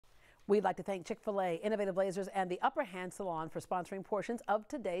We'd like to thank Chick-fil-A, Innovative Lasers, and the Upper Hand Salon for sponsoring portions of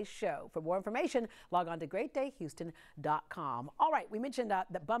today's show. For more information, log on to greatdayhouston.com. All right, we mentioned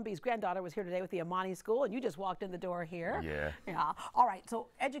that Bun B's granddaughter was here today with the Amani School, and you just walked in the door here. Yeah. All right, so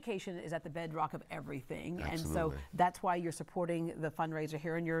education is at the bedrock of everything. Absolutely. And so that's why you're supporting the fundraiser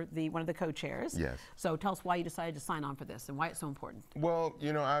here, and you're one of the co-chairs. Yes. So tell us why you decided to sign on for this and why it's so important. Well,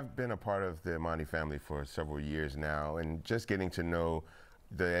 you know, I've been a part of the Amani family for several years now, and just getting to know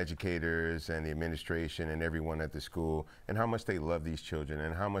the educators and the administration and everyone at the school and how much they love these children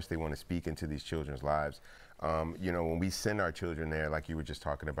and how much they want to speak into these children's lives. You know, when we send our children there, like you were just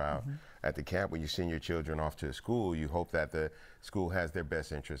talking about at the camp, when you send your children off to a school, you hope that the school has their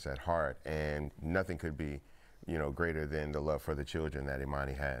best interests at heart, and nothing could be, you know, greater than the love for the children that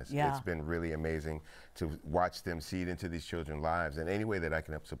Imani has. Yeah. It's been really amazing to watch them seed into these children's lives, and any way that I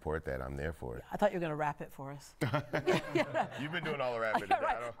can help support that, I'm there for it. I thought you were going to rap it for us. You've been doing all the rapping today.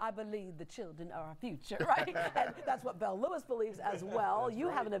 Right. I believe the children are our future, right? And that's what Belle Lewis believes as well. You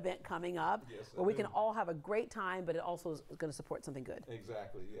have an event coming up where we can all have a great time, but it also is going to support something good.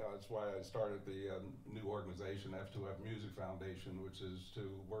 Exactly. Yeah, that's why I started the new organization, F2F Music Foundation, which is to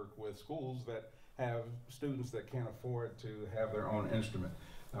work with schools that have students that can't afford to have their own instrument.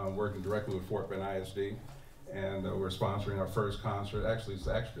 Working directly with Fort Bend ISD, and we're sponsoring our first concert. Actually, it's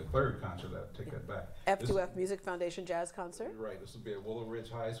actually the third concert. I take that back. F2F Music Foundation Jazz Concert. Right. This will be at Willow Ridge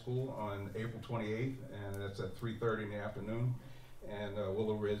High School on April 28th, and that's at 3:30 in the afternoon. And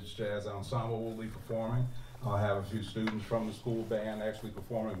Willow Ridge Jazz Ensemble will be performing. I'll have a few students from the school band actually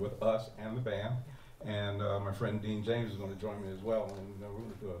performing with us and the band. And my friend Dean James is going to join me as well, and we're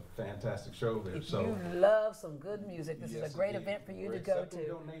going to do a fantastic show there. If you love some good music, this is a great event for you to go to.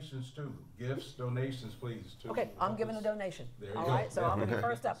 Donations too, gifts, donations, please. Too. Okay, I'm giving a donation. There you all go. right, so I'm going to be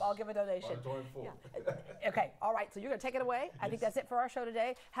first up. I'll give a donation. Yeah. Okay, all right, so you're going to take it away. I think that's it for our show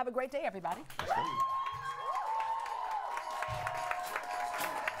today. Have a great day, everybody.